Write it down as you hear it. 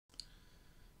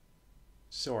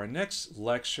So our next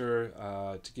lecture,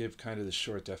 to give kind of the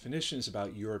short definition, is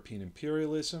about European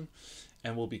imperialism,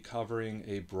 and we'll be covering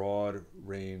a broad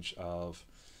range of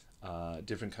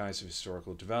different kinds of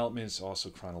historical developments, also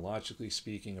chronologically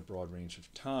speaking, a broad range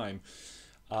of time.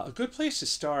 A good place to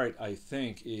start, I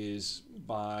think, is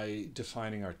by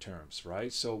defining our terms,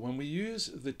 right? So when we use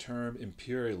the term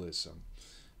imperialism,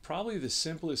 probably the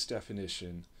simplest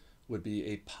definition would be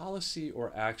a policy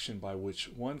or action by which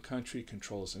one country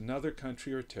controls another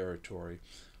country or territory,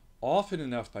 often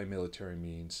enough by military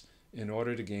means, in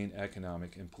order to gain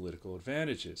economic and political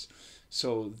advantages.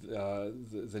 So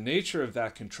the nature of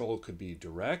that control could be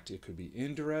direct, it could be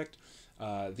indirect.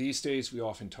 These days we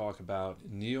often talk about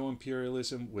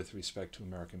neo-imperialism with respect to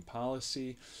American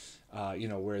policy,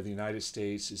 where the United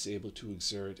States is able to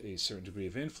exert a certain degree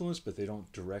of influence, but they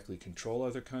don't directly control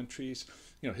other countries.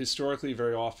 Historically,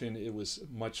 very often it was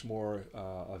much more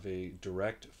of a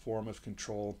direct form of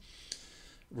control.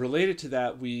 Related to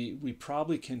that, we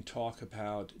probably can talk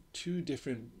about two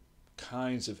different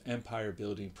kinds of empire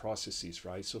building processes,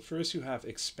 right? So first you have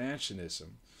expansionism,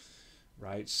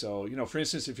 right? So, for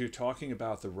instance, if you're talking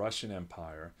about the Russian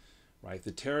Empire, right,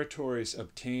 the territories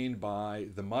obtained by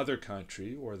the mother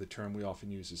country, or the term we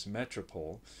often use is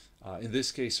metropole, in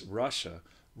this case Russia,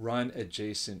 run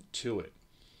adjacent to it,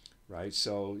 right?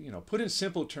 So, put in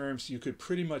simple terms, you could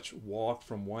pretty much walk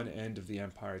from one end of the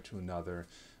empire to another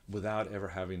without ever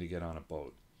having to get on a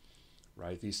boat,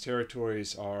 right? These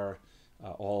territories are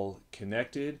all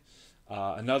connected.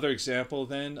 Another example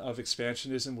then of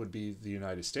expansionism would be the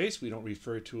United States. We don't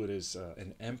refer to it as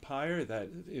an empire. That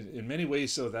in many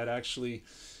ways, though, that actually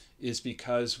is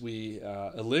because we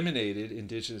eliminated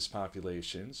indigenous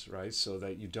populations, right? So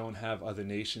that you don't have other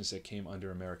nations that came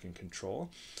under American control.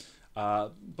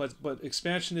 But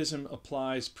expansionism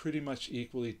applies pretty much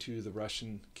equally to the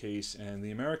Russian case and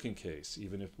the American case,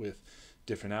 even if with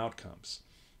different outcomes.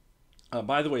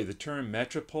 By the way, the term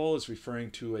metropole is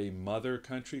referring to a mother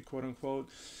country, quote unquote.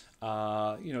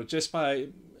 Just by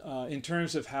in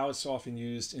terms of how it's often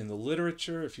used in the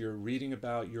literature, if you're reading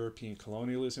about European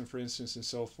colonialism, for instance, and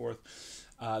so forth,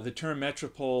 the term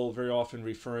metropole very often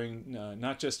referring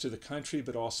not just to the country,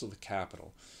 but also the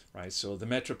capital, right? So the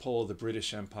metropole of the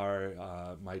British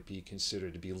Empire might be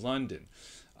considered to be London,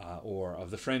 or of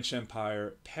the French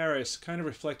Empire, Paris, kind of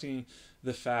reflecting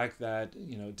the fact that,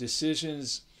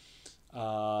 decisions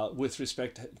with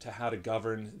respect to how to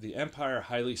govern the empire are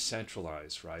highly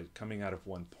centralized, right, coming out of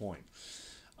one point.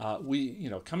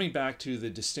 Coming back to the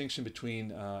distinction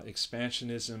between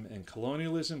expansionism and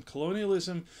colonialism,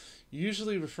 colonialism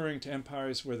usually referring to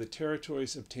empires where the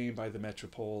territories obtained by the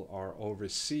metropole are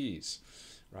overseas,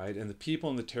 right? And the people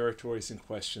in the territories in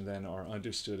question then are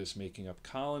understood as making up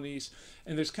colonies,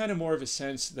 and there's kind of more of a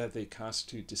sense that they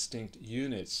constitute distinct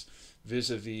units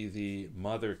vis-a-vis the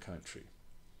mother country.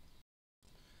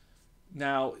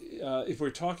 Now, if we're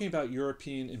talking about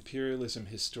European imperialism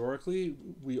historically,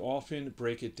 we often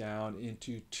break it down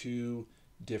into two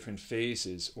different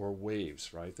phases or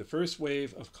waves, right? The first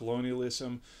wave of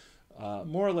colonialism,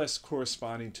 more or less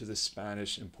corresponding to the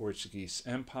Spanish and Portuguese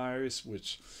empires,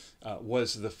 which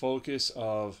was the focus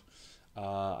of,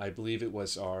 I believe it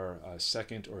was our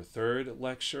second or third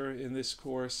lecture in this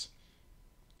course.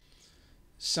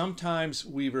 Sometimes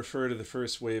we refer to the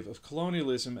first wave of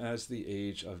colonialism as the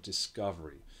Age of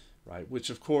Discovery, right?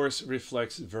 Which of course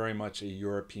reflects very much a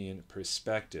European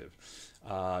perspective.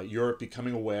 Europe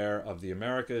becoming aware of the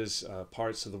Americas,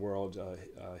 parts of the world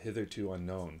hitherto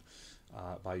unknown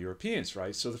by Europeans,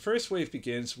 right? So the first wave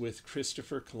begins with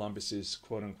Christopher Columbus's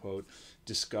quote-unquote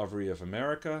discovery of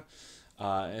America.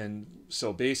 And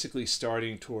so basically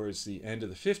starting towards the end of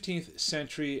the 15th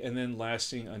century and then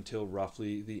lasting until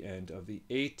roughly the end of the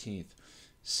 18th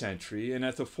century. And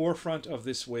at the forefront of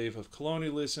this wave of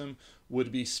colonialism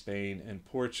would be Spain and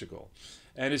Portugal.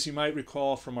 And as you might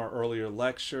recall from our earlier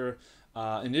lecture,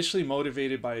 initially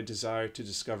motivated by a desire to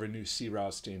discover new sea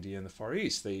routes to India and the Far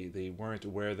East. They weren't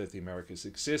aware that the Americas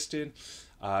existed.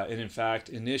 And in fact,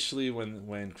 initially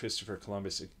when Christopher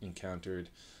Columbus encountered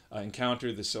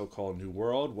the so-called New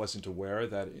World, wasn't aware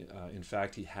that in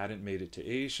fact he hadn't made it to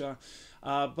Asia,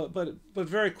 but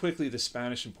very quickly the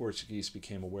Spanish and Portuguese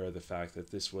became aware of the fact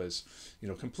that this was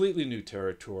completely new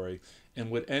territory and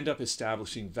would end up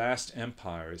establishing vast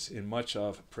empires in much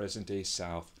of present-day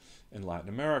South and Latin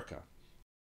America.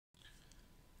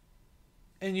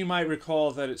 And you might recall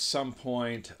that at some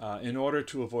point, in order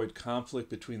to avoid conflict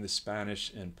between the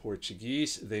Spanish and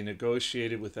Portuguese, they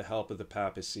negotiated with the help of the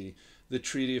papacy the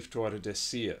Treaty of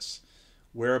Tordesillas,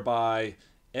 whereby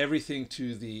everything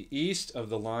to the east of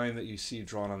the line that you see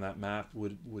drawn on that map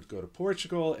would go to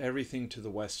Portugal, everything to the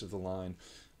west of the line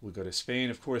We'll go to Spain.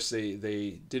 Of course,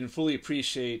 they didn't fully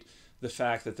appreciate the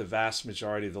fact that the vast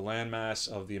majority of the landmass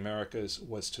of the Americas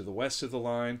was to the west of the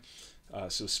line.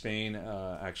 So Spain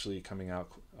actually coming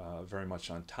out very much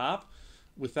on top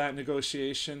with that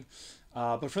negotiation.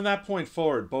 But from that point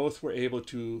forward, both were able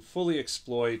to fully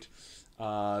exploit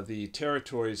the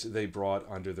territories they brought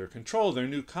under their control, their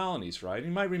new colonies, right?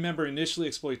 You might remember initially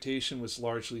exploitation was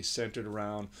largely centered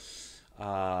around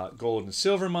gold and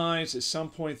silver mines. At some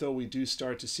point, though, we do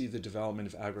start to see the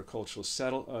development of agricultural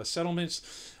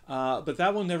settlements, but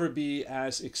that will never be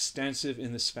as extensive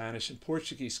in the Spanish and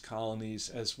Portuguese colonies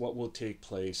as what will take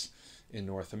place in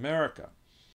North America.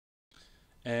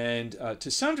 And to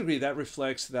some degree, that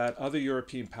reflects that other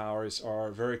European powers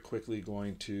are very quickly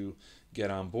going to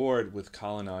get on board with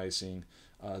colonizing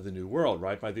the New World,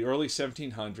 right? By the early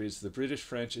 1700s, the British,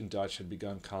 French, and Dutch had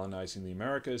begun colonizing the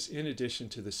Americas, in addition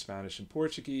to the Spanish and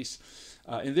Portuguese,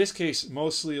 in this case,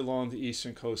 mostly along the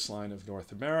eastern coastline of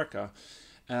North America,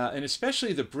 and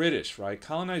especially the British, right?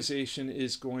 Colonization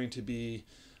is going to be,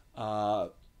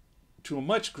 to a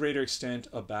much greater extent,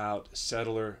 about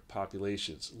settler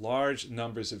populations, large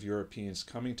numbers of Europeans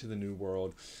coming to the New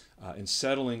World and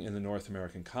settling in the North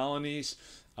American colonies,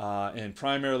 and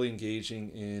primarily engaging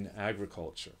in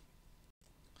agriculture.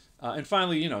 And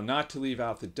finally, not to leave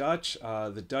out the Dutch.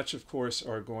 The Dutch, of course,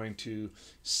 are going to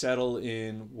settle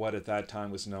in what at that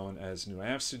time was known as New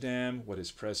Amsterdam, what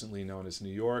is presently known as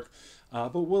New York,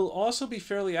 but will also be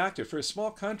fairly active. For a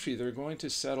small country, they're going to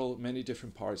settle many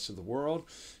different parts of the world.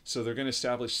 So they're going to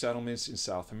establish settlements in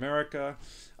South America,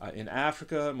 in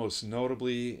Africa, most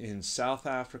notably in South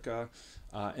Africa,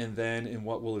 and then in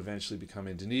what will eventually become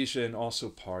Indonesia and also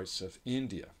parts of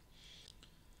India.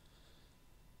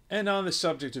 And on the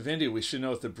subject of India, we should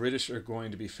note the British are going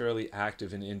to be fairly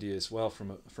active in India as well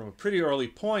from a pretty early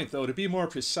point, though to be more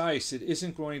precise, it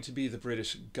isn't going to be the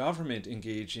British government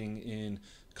engaging in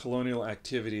colonial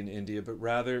activity in India, but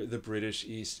rather the British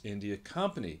East India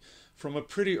Company. From a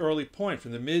pretty early point,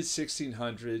 from the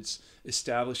mid-1600s,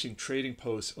 establishing trading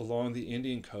posts along the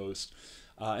Indian coast,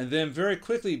 and then very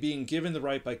quickly being given the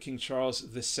right by King Charles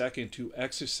II to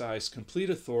exercise complete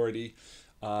authority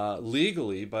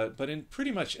legally, but in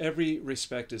pretty much every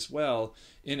respect as well,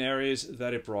 in areas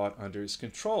that it brought under its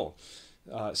control.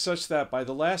 Such that by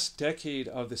the last decade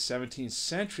of the 17th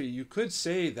century, you could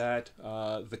say that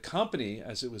the company,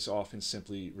 as it was often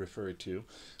simply referred to,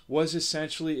 was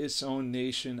essentially its own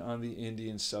nation on the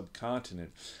Indian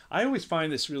subcontinent. I always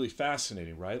find this really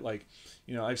fascinating, right? Like,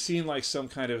 I've seen like some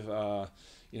kind of,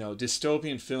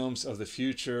 dystopian films of the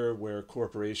future where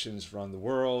corporations run the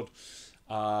world.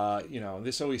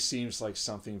 This always seems like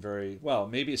something very, well,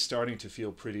 maybe it's starting to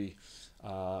feel pretty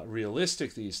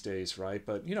realistic these days, right?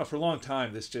 But, for a long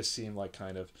time, this just seemed like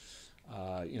kind of,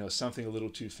 something a little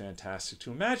too fantastic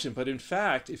to imagine. But in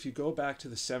fact, if you go back to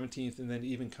the 17th and then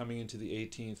even coming into the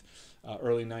 18th,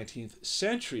 early 19th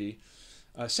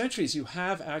centuries, you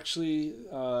have actually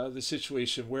the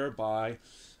situation whereby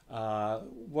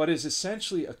what is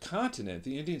essentially a continent,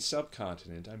 the Indian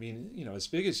subcontinent, I mean, as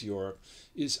big as Europe,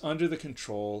 is under the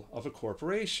control of a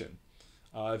corporation.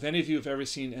 If any of you have ever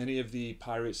seen any of the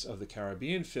Pirates of the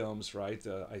Caribbean films, right,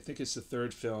 I think it's the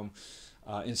third film,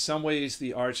 in some ways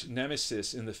the arch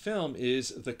nemesis in the film is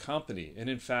the company. And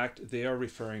in fact, they are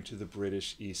referring to the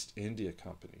British East India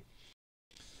Company.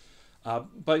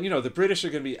 But the British are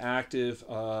going to be active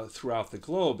throughout the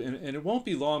globe, and it won't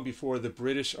be long before the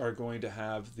British are going to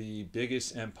have the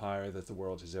biggest empire that the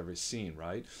world has ever seen,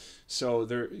 right? So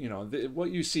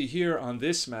what you see here on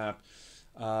this map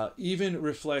even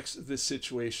reflects the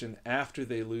situation after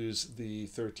they lose the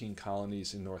 13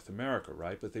 colonies in North America,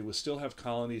 right? But they will still have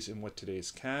colonies in what today is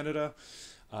Canada.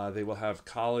 They will have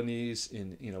colonies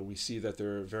in, we see that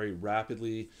they're very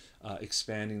rapidly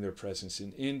expanding their presence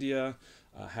in India,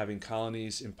 having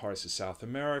colonies in parts of South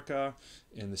America,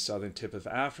 in the southern tip of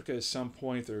Africa. At some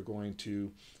point, they're going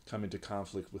to come into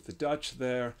conflict with the Dutch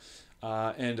there,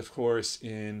 and of course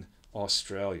in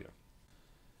Australia.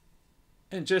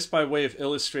 And just by way of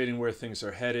illustrating where things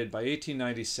are headed, by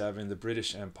 1897, the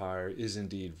British Empire is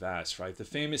indeed vast, right? The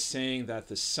famous saying that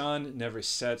the sun never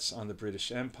sets on the British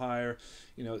Empire,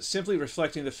 simply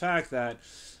reflecting the fact that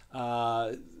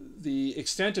the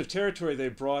extent of territory they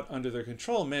brought under their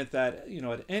control meant that,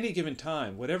 at any given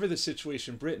time, whatever the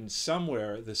situation in Britain,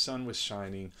 somewhere the sun was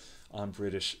shining on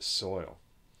British soil.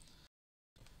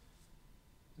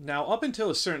 Now, up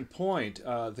until a certain point,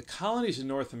 the colonies in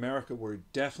North America were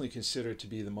definitely considered to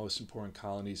be the most important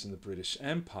colonies in the British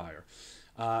Empire.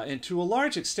 And to a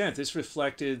large extent, this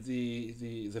reflected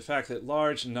the fact that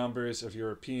large numbers of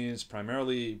Europeans,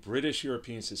 primarily British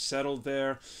Europeans, had settled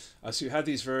there. So you had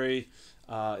these very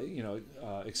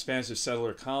expansive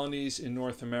settler colonies in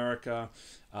North America,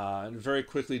 and very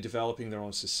quickly developing their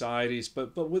own societies,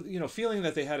 but with feeling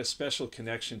that they had a special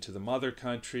connection to the mother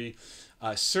country.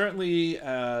 Certainly,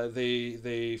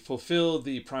 they fulfilled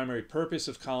the primary purpose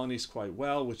of colonies quite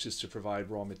well, which is to provide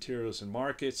raw materials and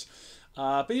markets.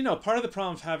 But part of the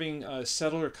problem of having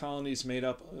settler colonies made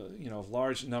up, of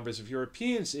large numbers of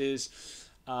Europeans is,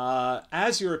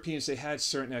 as Europeans, they had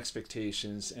certain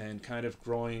expectations and kind of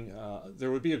growing.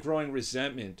 There would be a growing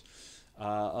resentment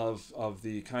of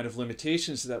the kind of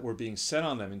limitations that were being set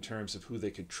on them in terms of who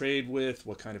they could trade with,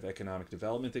 what kind of economic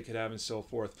development they could have, and so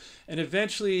forth. And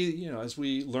eventually, as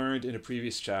we learned in a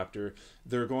previous chapter,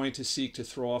 they're going to seek to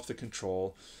throw off the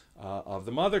control of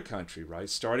the mother country, right?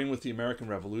 Starting with the American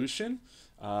Revolution,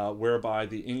 whereby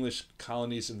the English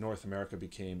colonies of North America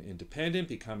became independent,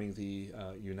 becoming the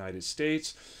United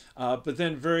States. But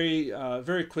then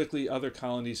very quickly, other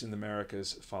colonies in the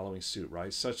Americas following suit,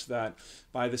 right? Such that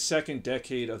by the second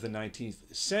decade of the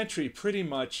 19th century, pretty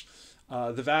much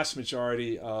the vast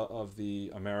majority of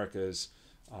the Americas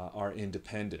are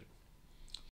independent.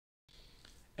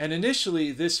 And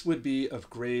initially, this would be of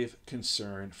grave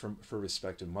concern for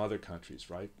respective mother countries,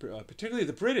 right? Particularly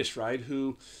the British, right?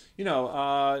 Who,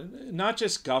 not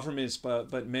just governments,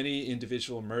 but many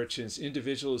individual merchants,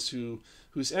 individuals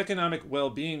whose economic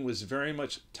well-being was very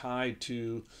much tied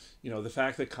to, the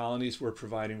fact that colonies were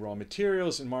providing raw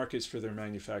materials and markets for their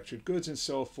manufactured goods and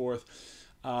so forth.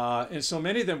 And so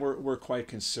many of them were quite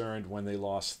concerned when they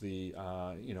lost the,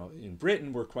 in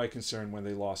Britain, were quite concerned when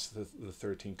they lost the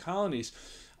 13 colonies.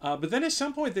 But then at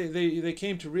some point they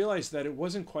came to realize that it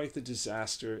wasn't quite the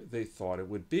disaster they thought it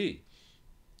would be,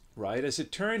 right? As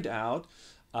it turned out,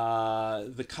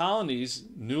 the colonies,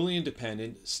 newly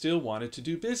independent, still wanted to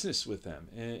do business with them.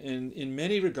 And in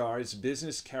many regards,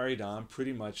 business carried on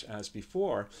pretty much as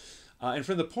before. And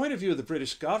from the point of view of the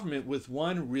British government, with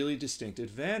one really distinct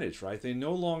advantage, right? They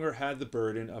no longer had the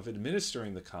burden of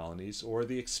administering the colonies or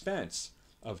the expense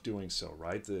of doing so,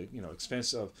 right? The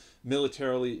expense of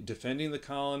militarily defending the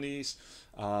colonies,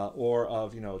 or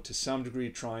of to some degree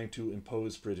trying to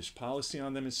impose British policy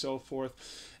on them and so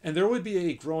forth. And there would be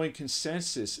a growing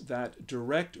consensus that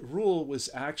direct rule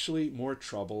was actually more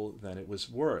trouble than it was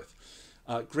worth.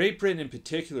 Great Britain in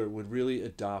particular would really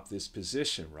adopt this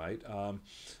position, right?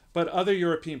 But other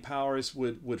European powers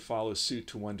would follow suit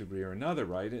to one degree or another,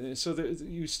 right? And so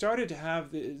you started to have,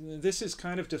 this is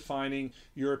kind of defining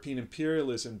European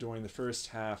imperialism during the first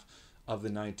half of the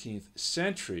 19th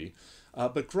century,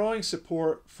 but growing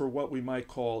support for what we might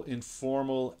call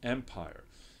informal empire,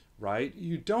 right?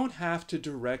 You don't have to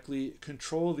directly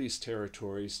control these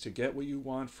territories to get what you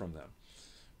want from them,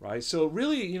 right? So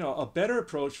really, a better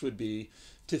approach would be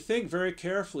to think very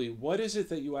carefully, what is it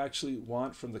that you actually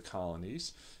want from the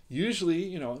colonies?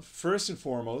 Usually, first and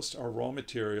foremost are raw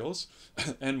materials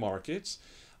and markets.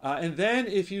 And then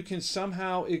if you can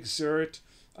somehow exert,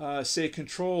 say,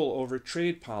 control over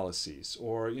trade policies,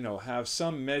 or, have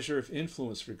some measure of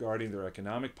influence regarding their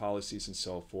economic policies and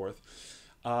so forth,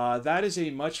 that is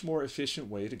a much more efficient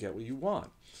way to get what you want.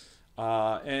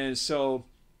 And so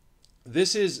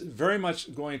this is very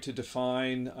much going to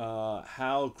define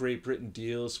how Great Britain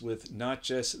deals with not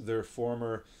just their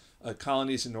former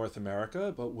colonies in North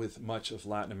America, but with much of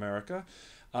Latin America.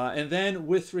 And then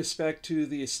with respect to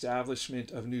the establishment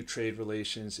of new trade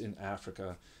relations in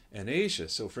Africa and Asia.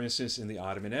 So for instance, in the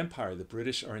Ottoman Empire, the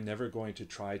British are never going to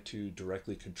try to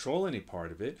directly control any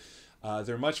part of it.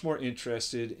 They're much more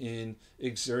interested in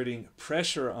exerting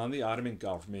pressure on the Ottoman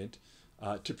government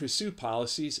to pursue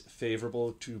policies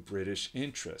favorable to British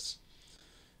interests.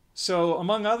 So,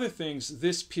 among other things,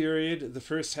 this period, the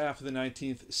first half of the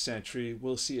 19th century,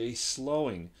 will see a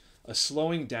slowing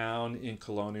down in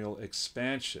colonial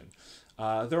expansion.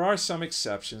 There are some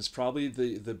exceptions. Probably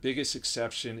the biggest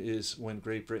exception is when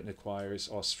Great Britain acquires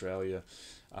Australia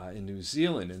and New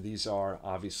Zealand, and these are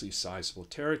obviously sizable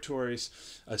territories.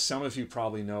 Some of you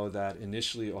probably know that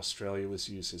initially Australia was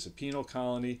used as a penal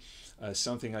colony,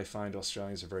 something I find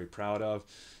Australians are very proud of.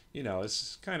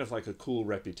 It's kind of like a cool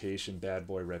reputation, bad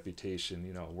boy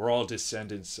reputation. We're all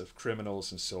descendants of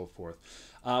criminals and so forth.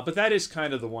 But that is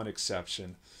kind of the one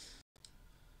exception.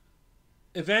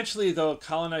 Eventually, though,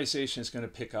 colonization is going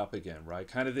to pick up again, right?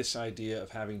 Kind of this idea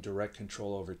of having direct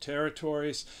control over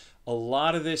territories. A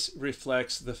lot of this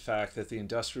reflects the fact that the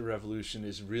Industrial Revolution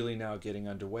is really now getting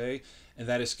underway, and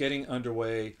that it's getting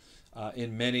underway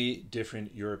in many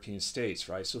different European states,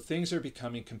 right? So things are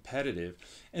becoming competitive.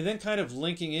 And then kind of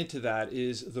linking into that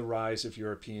is the rise of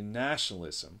European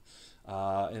nationalism.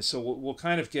 And so we'll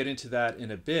kind of get into that in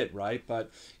a bit, right?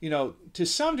 But, to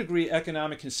some degree,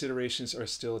 economic considerations are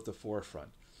still at the forefront,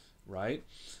 right?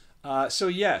 So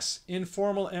yes,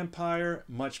 informal empire,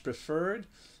 much preferred.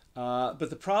 But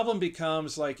the problem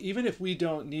becomes like, even if we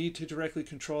don't need to directly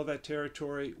control that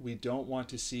territory, we don't want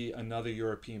to see another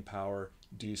European power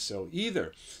do so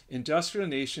either. Industrial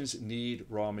nations need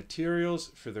raw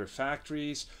materials for their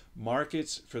factories,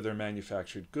 markets for their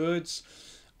manufactured goods,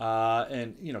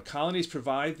 and colonies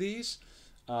provide these.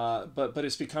 But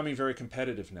it's becoming very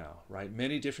competitive now, right?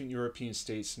 Many different European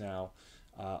states now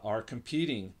are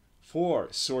competing for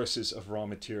sources of raw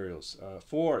materials,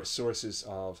 for sources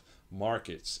of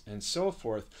markets, and so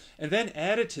forth. And then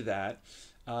added to that,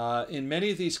 in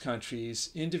many of these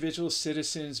countries, individual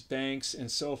citizens, banks, and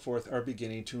so forth are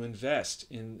beginning to invest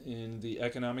in the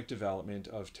economic development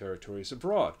of territories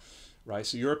abroad. Right,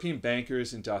 so European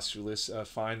bankers, industrialists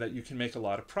find that you can make a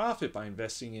lot of profit by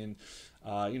investing in,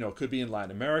 it could be in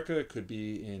Latin America, it could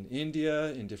be in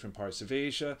India, in different parts of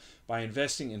Asia, by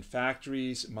investing in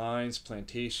factories, mines,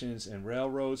 plantations, and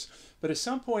railroads. But at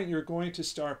some point, you're going to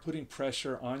start putting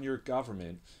pressure on your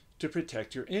government to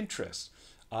protect your interests.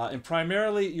 And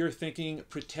primarily, you're thinking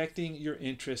protecting your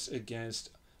interests against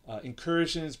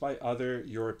incursions by other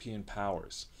European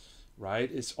powers.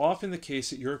 Right? It's often the case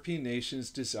that European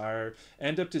nations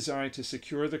end up desiring to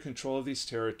secure the control of these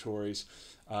territories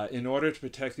in order to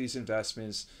protect these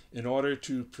investments, in order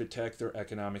to protect their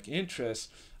economic interests.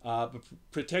 But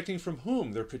protecting from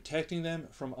whom? They're protecting them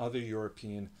from other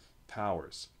European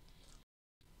powers.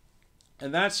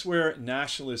 And that's where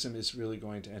nationalism is really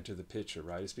going to enter the picture,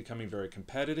 right? It's becoming very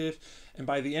competitive. And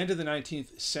by the end of the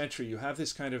 19th century, you have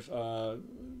this kind of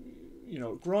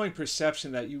growing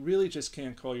perception that you really just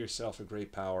can't call yourself a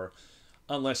great power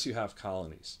unless you have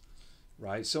colonies,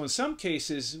 right? So in some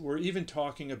cases, we're even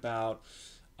talking about,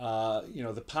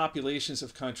 the populations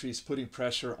of countries putting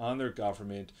pressure on their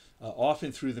government,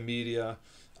 often through the media,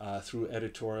 through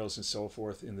editorials and so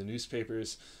forth in the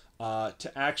newspapers,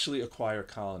 to actually acquire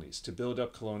colonies, to build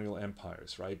up colonial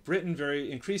empires, right? Britain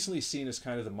very increasingly seen as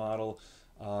kind of the model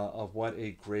of what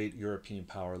a great European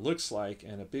power looks like,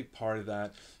 and a big part of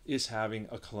that is having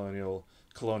a colonial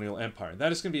empire. And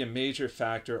that is going to be a major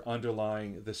factor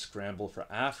underlying the scramble for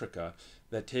Africa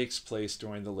that takes place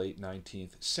during the late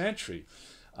 19th century,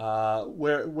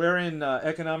 wherein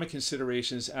economic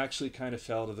considerations actually kind of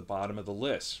fell to the bottom of the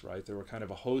list, right? There were kind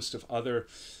of a host of other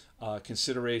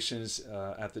considerations,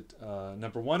 at the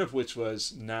number one of which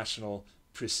was national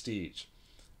prestige,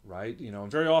 right?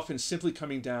 And very often simply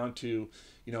coming down to,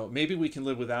 maybe we can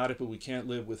live without it, but we can't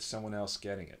live with someone else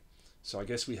getting it. So I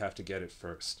guess we have to get it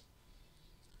first.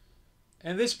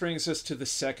 And this brings us to the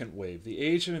second wave, the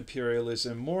age of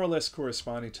imperialism, more or less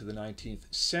corresponding to the 19th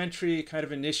century, kind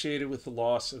of initiated with the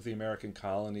loss of the American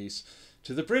colonies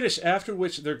to the British, after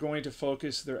which they're going to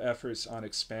focus their efforts on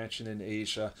expansion in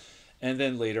Asia and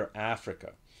then later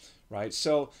Africa. Right?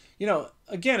 So,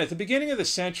 again, at the beginning of the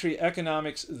century,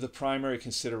 economics the primary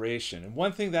consideration. And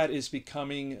one thing that is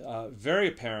becoming very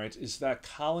apparent is that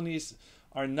colonies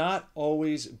are not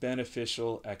always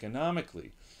beneficial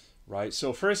economically. Right?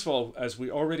 So first of all, as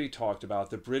we already talked about,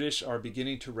 the British are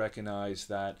beginning to recognize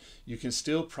that you can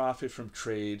still profit from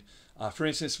trade, for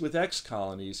instance, with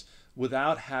ex-colonies,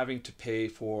 without having to pay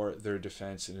for their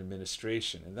defense and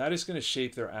administration. And that is going to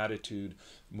shape their attitude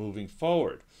moving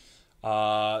forward.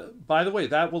 By the way,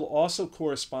 that will also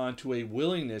correspond to a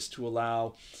willingness to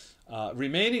allow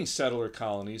remaining settler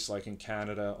colonies, like in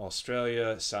Canada,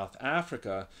 Australia, South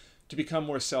Africa, to become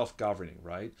more self-governing,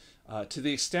 right? To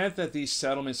the extent that these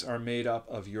settlements are made up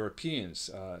of Europeans,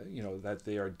 that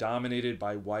they are dominated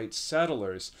by white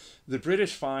settlers, the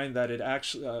British find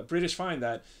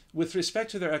that with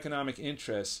respect to their economic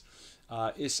interests,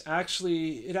 it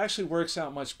actually works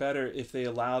out much better if they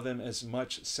allow them as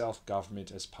much self-government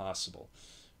as possible,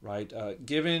 right?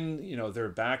 Given their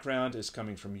background is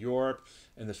coming from Europe,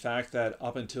 and the fact that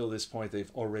up until this point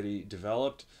they've already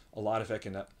developed a lot of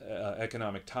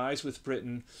economic ties with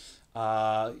Britain,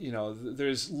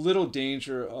 there's little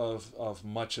danger of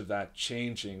much of that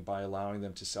changing by allowing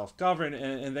them to self-govern,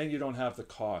 and then you don't have the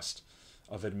cost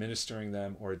of administering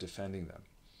them or defending them.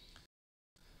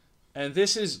 And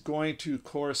this is going to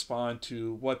correspond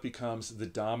to what becomes the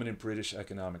dominant British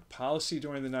economic policy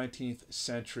during the 19th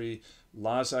century,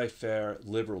 laissez-faire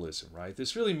liberalism, right?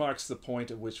 This really marks the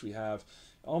point at which we have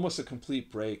almost a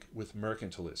complete break with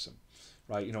mercantilism,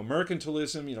 right?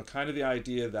 Mercantilism, kind of the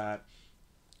idea that,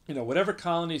 whatever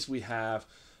colonies we have,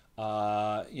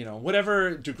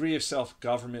 whatever degree of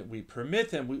self-government we permit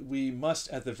them, we must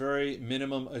at the very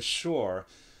minimum assure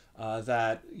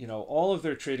that, all of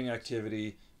their trading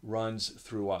activity runs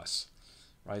through us,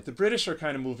 right? The British are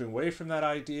kind of moving away from that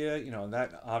idea, and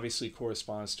that obviously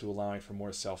corresponds to allowing for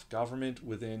more self-government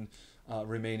within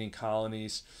remaining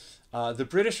colonies. The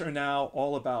British are now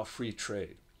all about free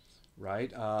trade,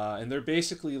 right? And they're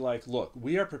basically like, look,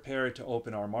 we are prepared to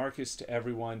open our markets to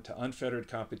everyone, to unfettered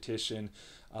competition,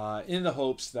 in the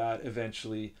hopes that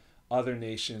eventually other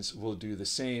nations will do the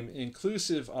same,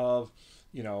 inclusive of,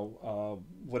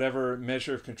 whatever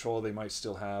measure of control they might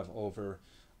still have over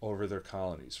their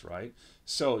colonies, right?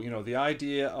 So, the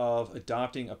idea of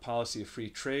adopting a policy of free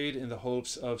trade in the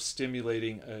hopes of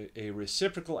stimulating a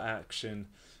reciprocal action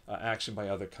by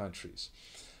other countries.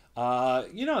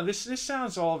 This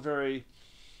sounds all very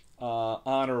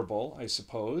honorable, I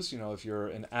suppose, if you're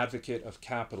an advocate of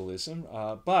capitalism.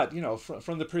 But,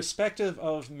 from the perspective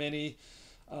of many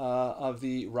of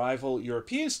the rival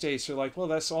European states, are like, well,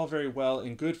 that's all very well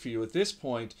and good for you. At this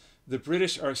point, the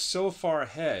British are so far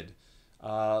ahead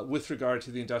with regard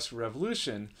to the Industrial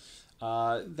Revolution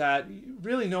that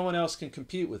really no one else can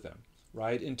compete with them,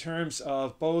 right? In terms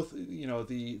of both,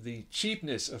 the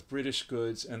cheapness of British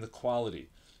goods and the quality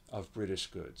of British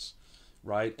goods,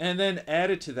 right? And then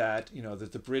added to that,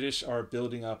 that the British are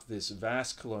building up this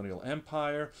vast colonial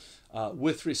empire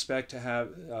with respect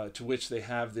to which they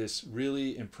have this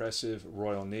really impressive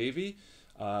Royal Navy,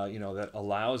 that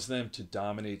allows them to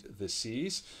dominate the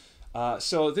seas.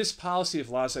 So this policy of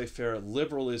laissez-faire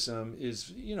liberalism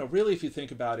is, really, if you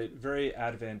think about it, very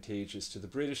advantageous to the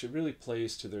British. It really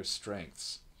plays to their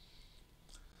strengths.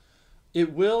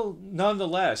 It will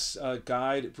nonetheless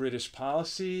guide British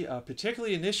policy,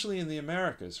 particularly initially in the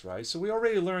Americas, right? So we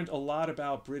already learned a lot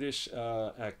about British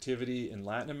activity in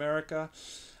Latin America.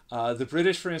 The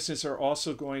British, for instance, are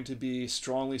also going to be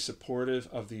strongly supportive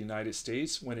of the United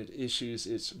States when it issues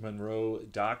its Monroe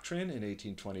Doctrine in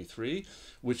 1823,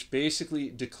 which basically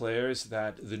declares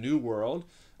that the New World,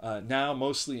 now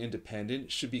mostly independent,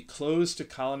 should be closed to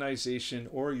colonization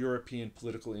or European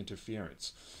political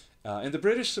interference. And the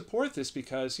British support this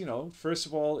because, first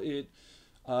of all, it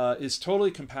is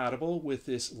totally compatible with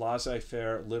this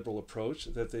laissez-faire liberal approach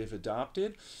that they've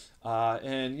adopted.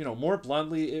 And, more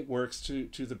bluntly, it works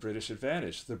to the British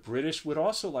advantage. The British would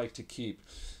also like to keep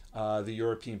the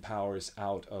European powers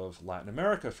out of Latin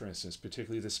America, for instance,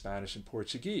 particularly the Spanish and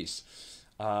Portuguese.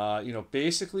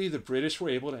 Basically, the British were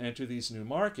able to enter these new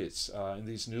markets in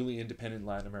these newly independent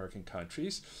Latin American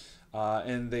countries.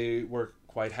 And they were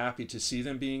quite happy to see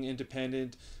them being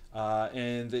independent.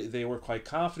 And they were quite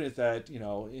confident that,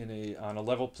 on a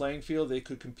level playing field, they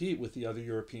could compete with the other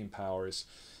European powers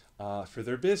for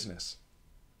their business.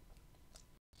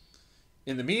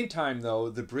 In the meantime, though,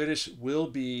 the British will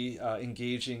be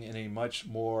engaging in a much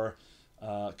more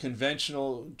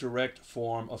conventional, direct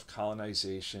form of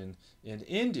colonization in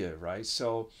India, right?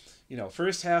 So,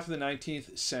 first half of the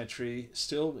 19th century,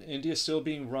 India is still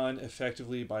being run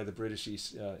effectively by the British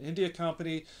East India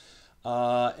Company,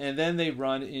 and then they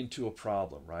run into a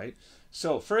problem, right?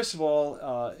 So, first of all,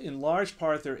 in large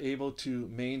part, they're able to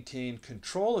maintain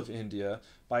control of India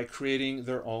by creating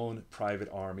their own private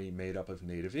army made up of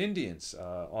native Indians,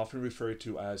 often referred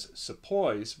to as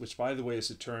sepoys, which, by the way, is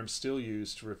a term still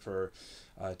used to refer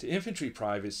to infantry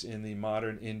privates in the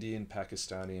modern Indian,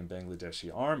 Pakistani, and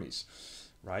Bangladeshi armies.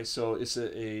 Right, so it's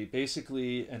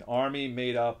basically an army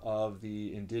made up of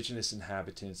the indigenous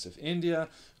inhabitants of India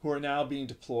who are now being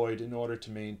deployed in order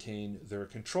to maintain their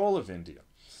control of India.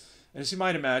 And as you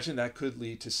might imagine, that could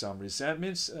lead to some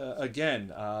resentments.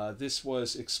 Again, this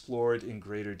was explored in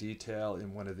greater detail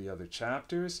in one of the other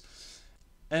chapters.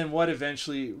 And what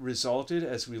eventually resulted,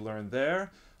 as we learned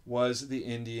there, was the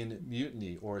Indian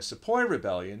Mutiny, or Sepoy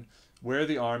Rebellion, where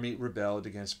the army rebelled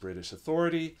against British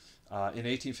authority in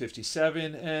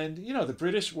 1857, and the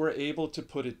British were able to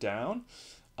put it down.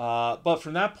 But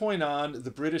from that point on,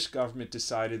 the British government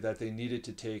decided that they needed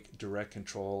to take direct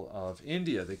control of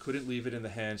India. They couldn't leave it in the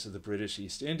hands of the British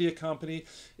East India Company.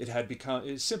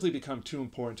 It simply become too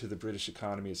important to the British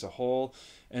economy as a whole,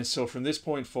 and so from this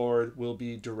point forward, will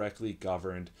be directly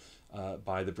governed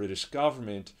by the British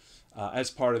government as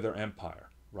part of their empire.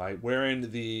 Right,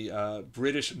 wherein the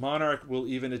British monarch will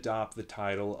even adopt the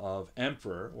title of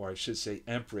emperor, or I should say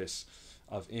empress,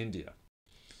 of India.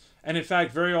 And in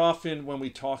fact, very often when we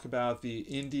talk about the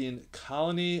Indian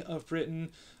colony of Britain,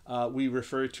 we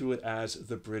refer to it as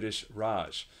the British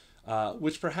Raj,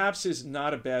 which perhaps is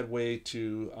not a bad way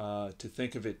to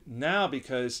think of it now,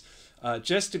 because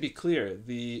just to be clear,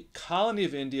 the colony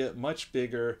of India much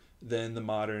bigger than the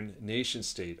modern nation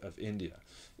state of India.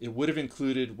 It would have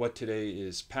included what today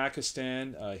is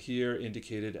Pakistan, here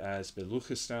indicated as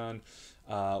Baluchistan,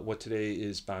 what today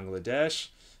is Bangladesh,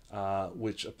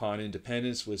 which upon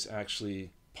independence was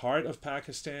actually part of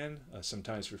Pakistan,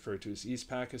 sometimes referred to as East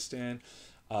Pakistan,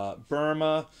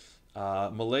 Burma,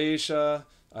 Malaysia,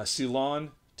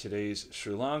 Ceylon, today's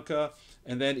Sri Lanka,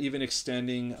 and then even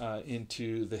extending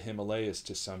into the Himalayas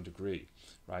to some degree.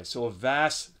 Right, so a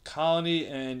vast colony,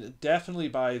 and definitely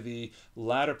by the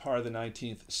latter part of the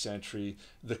 19th century,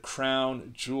 the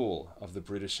crown jewel of the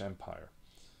British Empire.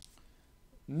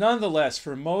 Nonetheless,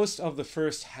 for most of the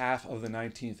first half of the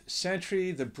 19th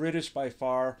century, the British by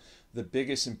far the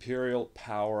biggest imperial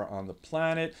power on the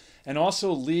planet, and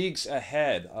also leagues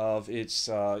ahead of its,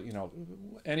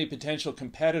 any potential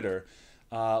competitor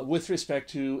with respect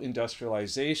to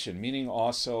industrialization, meaning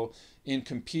also in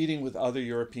competing with other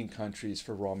European countries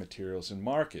for raw materials and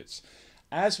markets.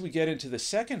 As we get into the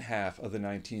second half of the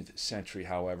 19th century,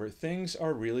 however, things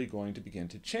are really going to begin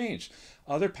to change.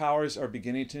 Other powers are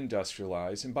beginning to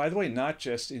industrialize, and by the way, not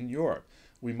just in Europe.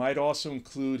 We might also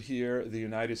include here the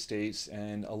United States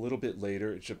and a little bit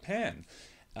later Japan.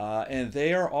 And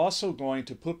they are also going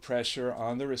to put pressure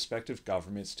on their respective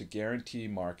governments to guarantee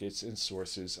markets and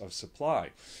sources of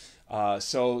supply.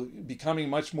 So becoming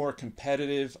much more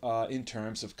competitive in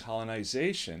terms of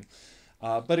colonization.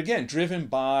 But again, driven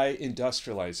by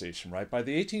industrialization, right? By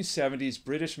the 1870s,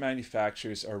 British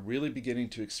manufacturers are really beginning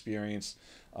to experience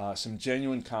some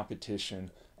genuine competition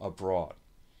abroad.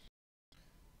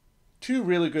 Two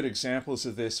really good examples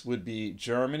of this would be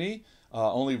Germany,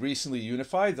 only recently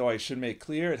unified, though I should make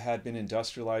clear it had been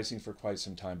industrializing for quite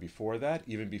some time before that,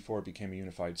 even before it became a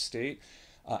unified state,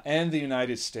 and the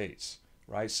United States.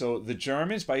 Right, so the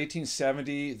Germans, by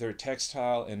 1870, their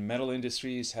textile and metal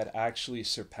industries had actually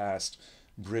surpassed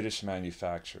British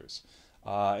manufacturers.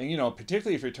 And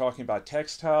particularly if you're talking about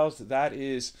textiles, that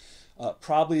is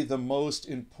probably the most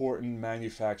important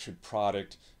manufactured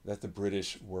product that the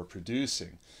British were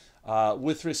producing.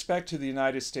 With respect to the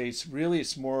United States, really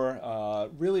it's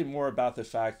really more about the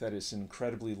fact that it's an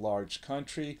incredibly large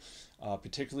country,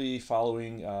 particularly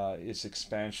following its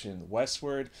expansion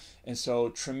westward, and so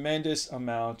tremendous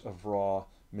amount of raw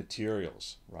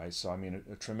materials, right? So I mean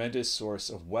a tremendous source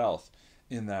of wealth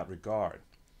in that regard.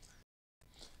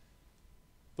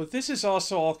 But this is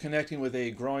also all connecting with a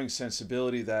growing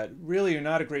sensibility that really you're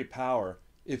not a great power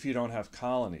if you don't have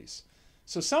colonies.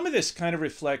 So some of this kind of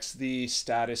reflects the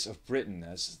status of Britain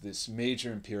as this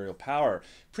major imperial power,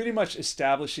 pretty much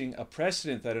establishing a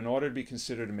precedent that in order to be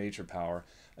considered a major power,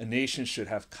 a nation should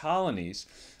have colonies.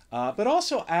 But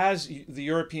also as the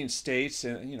European states,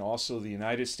 and also the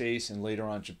United States and later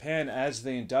on Japan, as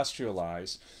they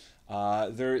industrialize,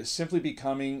 they're simply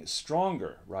becoming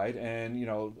stronger, right? And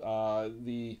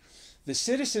the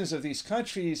citizens of these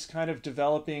countries kind of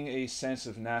developing a sense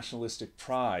of nationalistic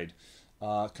pride.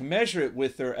 Commensurate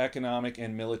with their economic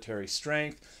and military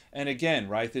strength. And again,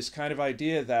 right, this kind of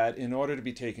idea that in order to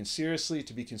be taken seriously,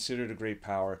 to be considered a great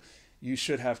power, you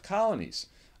should have colonies.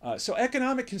 So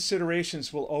economic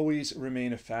considerations will always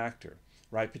remain a factor,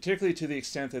 right, particularly to the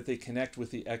extent that they connect with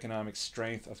the economic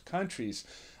strength of countries.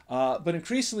 But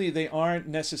increasingly, they aren't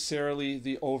necessarily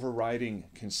the overriding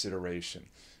consideration.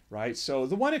 Right, so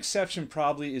the one exception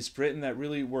probably is Britain, that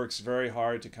really works very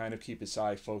hard to kind of keep its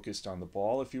eye focused on the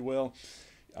ball, if you will.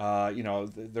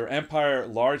 Their empire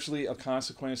largely a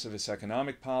consequence of its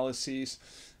economic policies,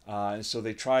 and so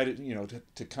they try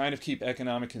to kind of keep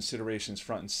economic considerations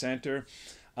front and center.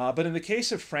 But in the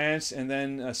case of France and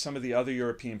then some of the other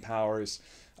European powers,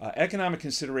 economic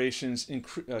considerations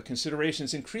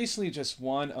increasingly just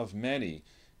one of many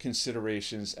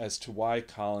considerations as to why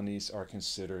colonies are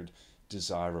considered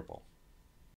desirable.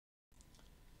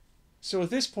 So at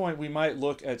this point, we might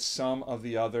look at some of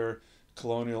the other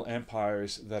colonial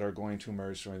empires that are going to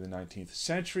emerge during the 19th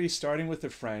century, starting with the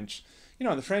French.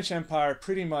 The French Empire,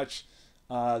 pretty much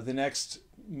the next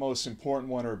most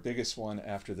important one or biggest one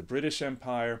after the British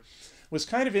Empire. What's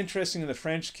kind of interesting in the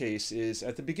French case is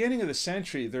at the beginning of the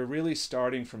century, they're really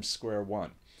starting from square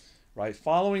one. Right?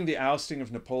 Following the ousting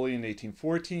of Napoleon in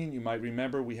 1814, you might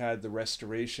remember we had the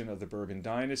restoration of the Bourbon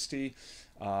dynasty,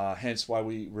 hence why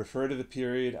we refer to the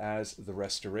period as the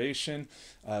Restoration.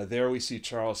 There we see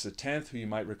Charles X, who you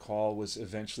might recall was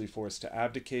eventually forced to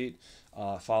abdicate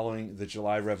following the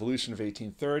July Revolution of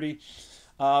 1830.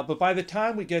 But by the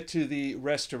time we get to the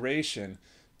Restoration,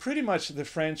 pretty much the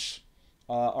French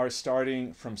are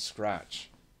starting from scratch,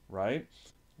 right?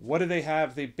 What do they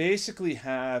have? They basically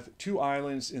have two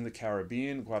islands in the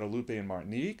Caribbean, Guadeloupe and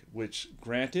Martinique, which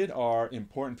granted are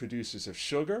important producers of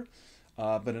sugar,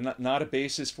 but not a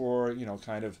basis for,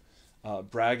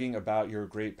 bragging about your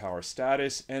great power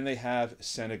status. And they have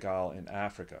Senegal in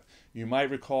Africa. You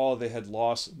might recall they had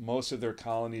lost most of their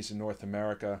colonies in North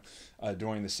America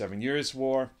during the 7 Years'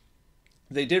 War.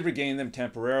 They did regain them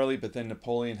temporarily, but then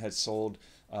Napoleon had sold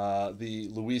the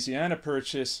Louisiana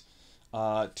Purchase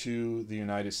to the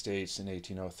United States in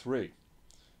 1803.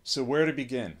 So where to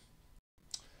begin?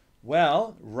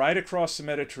 Well, right across the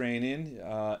Mediterranean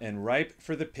and ripe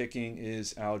for the picking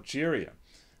is Algeria,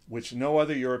 which no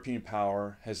other European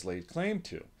power has laid claim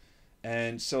to.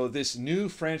 And so this new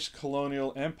French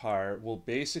colonial empire will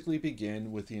basically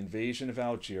begin with the invasion of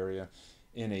Algeria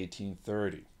in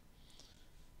 1830.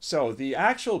 So the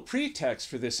actual pretext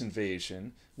for this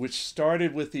invasion, which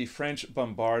started with the French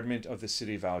bombardment of the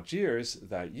city of Algiers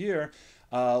that year,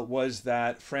 was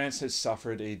that France had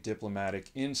suffered a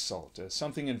diplomatic insult,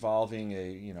 something involving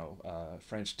a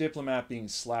French diplomat being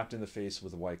slapped in the face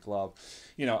with a white glove.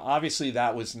 Obviously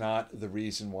that was not the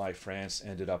reason why France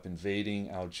ended up invading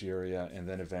Algeria and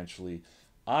then eventually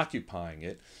occupying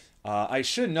it. I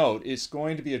should note it's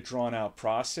going to be a drawn out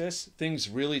process. Things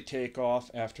really take off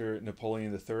after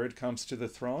Napoleon III comes to the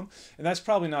throne. And that's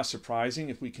probably not surprising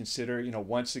if we consider,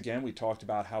 once again, we talked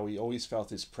about how he always felt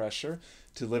this pressure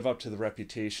to live up to the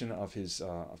reputation of his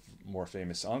more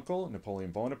famous uncle, Napoleon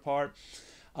Bonaparte.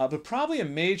 But probably a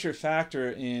major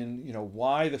factor in,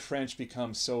 why the French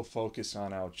become so focused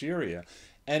on Algeria.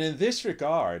 And in this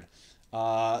regard,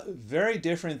 very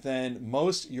different than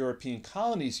most European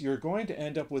colonies, you're going to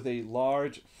end up with a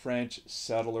large French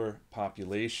settler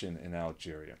population in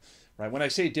Algeria. Right? When I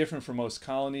say different from most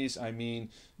colonies, I mean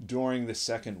during the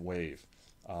second wave,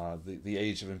 the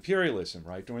age of imperialism.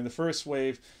 Right? During the first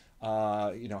wave,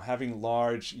 having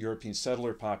large European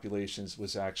settler populations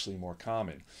was actually more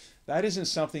common. That isn't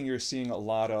something you're seeing a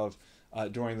lot of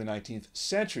during the 19th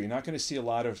century. You're not going to see a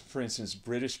lot of, for instance,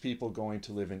 British people going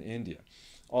to live in India.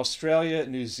 Australia,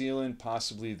 New Zealand,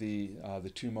 possibly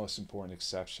the two most important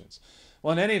exceptions.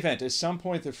 Well, in any event, at some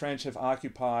point the French have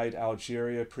occupied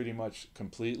Algeria pretty much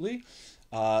completely.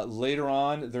 Later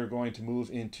on, they're going to move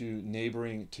into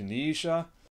neighboring Tunisia.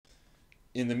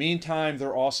 In the meantime,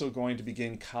 they're also going to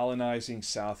begin colonizing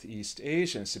Southeast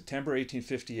Asia. In September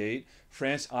 1858,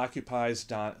 France occupies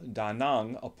Da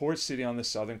Nang, a port city on the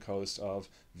southern coast of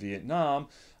Vietnam.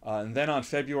 And then on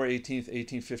February 18th,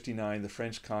 1859, the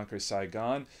French conquer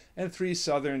Saigon and 3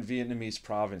 southern Vietnamese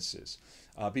provinces.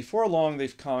 Before long,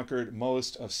 they've conquered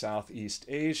most of Southeast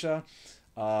Asia.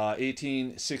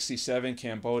 1867,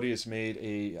 Cambodia is made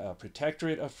a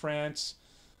protectorate of France.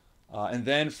 And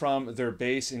then from their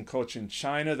base in Cochin,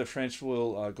 China, the French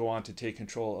will go on to take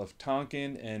control of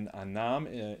Tonkin and Annam,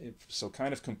 so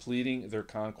kind of completing their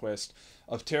conquest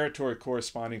of territory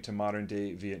corresponding to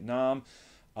modern-day Vietnam.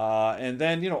 And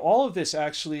then, all of this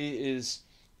actually is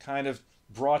kind of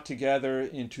brought together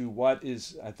into what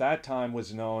is at that time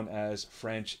was known as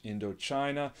French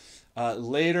Indochina,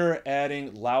 later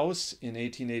adding Laos in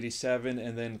 1887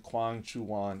 and then Quang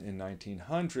Chuan in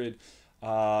 1900.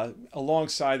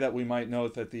 Alongside that, we might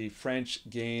note that the French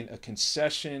gain a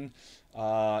concession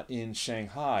in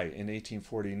Shanghai in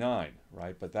 1849,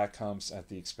 right? But that comes at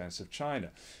the expense of China.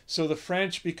 So the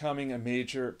French becoming a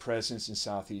major presence in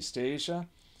Southeast Asia,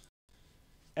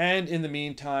 and in the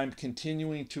meantime,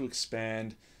 continuing to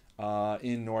expand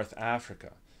in North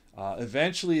Africa.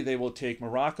 Eventually, they will take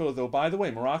Morocco, though, by the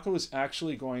way, Morocco is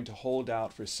actually going to hold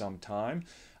out for some time.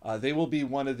 They will be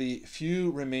one of the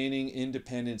few remaining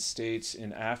independent states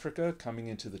in Africa coming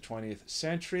into the 20th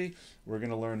century. We're going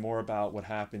to learn more about what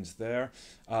happens there.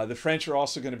 The French are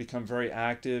also going to become very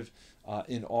active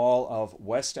in all of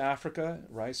West Africa,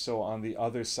 right? So on the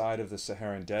other side of the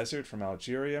Saharan Desert from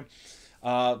Algeria.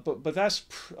 But that's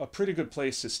a pretty good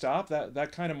place to stop.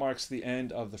 That kind of marks the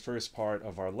end of the first part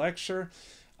of our lecture.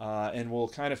 And we'll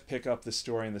kind of pick up the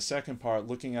story in the second part,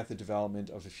 looking at the development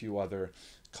of a few other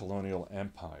colonial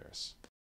empires.